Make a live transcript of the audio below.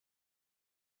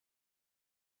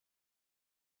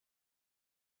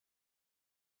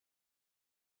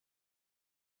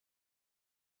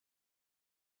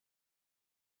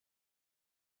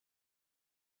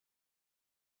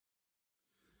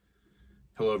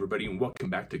Hello everybody and welcome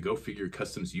back to Go Figure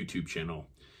Customs YouTube channel.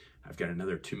 I've got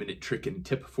another 2-minute trick and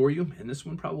tip for you, and this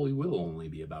one probably will only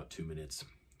be about 2 minutes.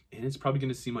 And it's probably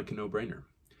going to seem like a no-brainer.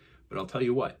 But I'll tell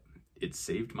you what, it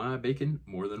saved my bacon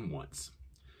more than once.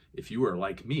 If you are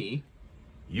like me,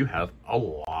 you have a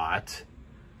lot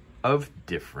of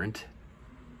different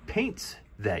paints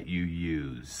that you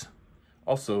use.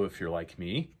 Also, if you're like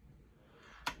me,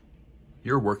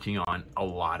 you're working on a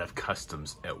lot of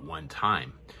customs at one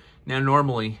time. Now,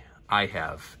 normally I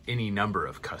have any number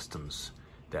of customs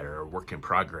that are a work in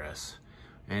progress,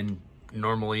 and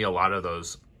normally a lot of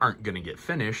those aren't going to get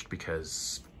finished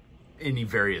because any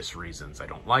various reasons. I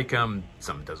don't like them,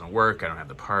 something doesn't work, I don't have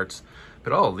the parts,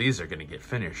 but all of these are going to get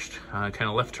finished. Kind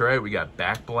of left to right, we got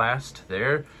Backblast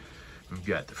there. We've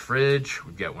got the fridge,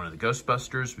 we've got one of the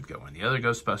Ghostbusters, we've got one of the other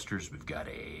Ghostbusters, we've got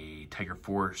a Tiger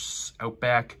Force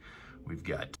Outback, we've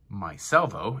got my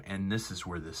Salvo, and this is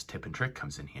where this tip and trick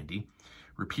comes in handy.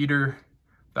 Repeater,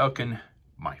 Falcon,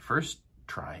 my first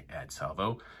try at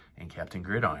Salvo, and Captain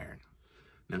Gridiron.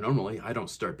 Now normally I don't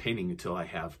start painting until I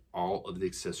have all of the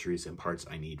accessories and parts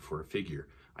I need for a figure.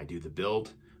 I do the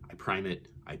build, I prime it,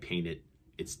 I paint it,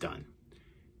 it's done.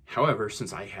 However,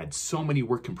 since I had so many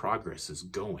work in progresses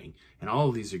going, and all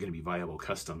of these are going to be viable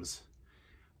customs,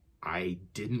 I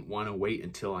didn't want to wait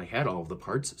until I had all of the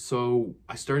parts, so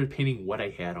I started painting what I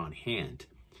had on hand.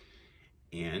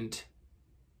 And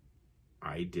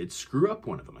I did screw up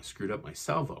one of them. I screwed up my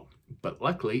Salvo. But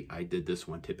luckily, I did this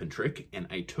one tip and trick, and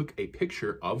I took a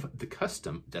picture of the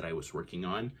custom that I was working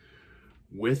on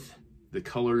with the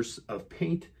colors of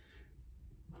paint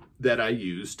that I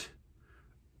used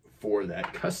for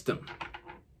that custom.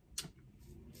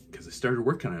 Because I started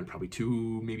working on it probably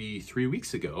 2, maybe 3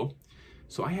 weeks ago.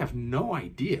 So I have no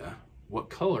idea what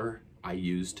color I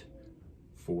used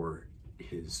for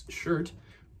his shirt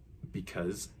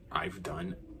because I've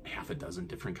done half a dozen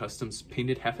different customs,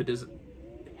 painted half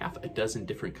a dozen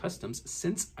different customs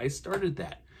since I started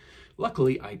that.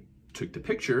 Luckily, I took the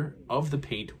picture of the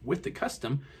paint with the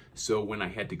custom, so when I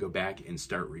had to go back and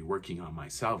start reworking on my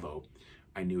Salvo,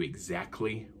 I knew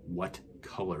exactly what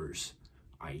colors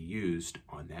I used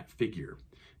on that figure.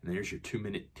 And there's your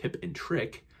 2-minute tip and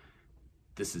trick.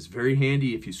 This is very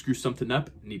handy if you screw something up,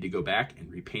 need to go back and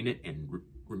repaint it and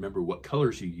remember what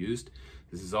colors you used.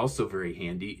 This is also very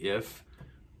handy if,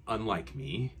 unlike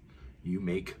me, you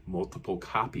make multiple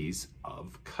copies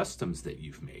of customs that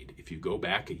you've made. If you go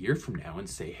back a year from now and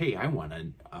say, hey, I want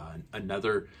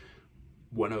another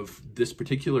one of this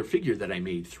particular figure that I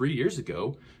made 3 years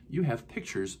ago, you have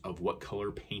pictures of what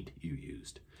color paint you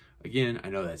used. Again, I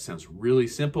know that sounds really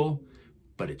simple,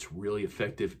 but it's really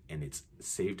effective and it's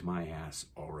saved my ass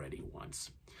already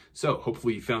once. So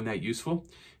hopefully you found that useful.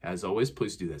 As always,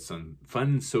 please do that some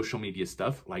fun social media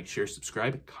stuff. Like, share,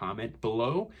 subscribe, comment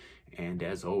below. And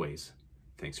as always,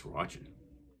 thanks for watching.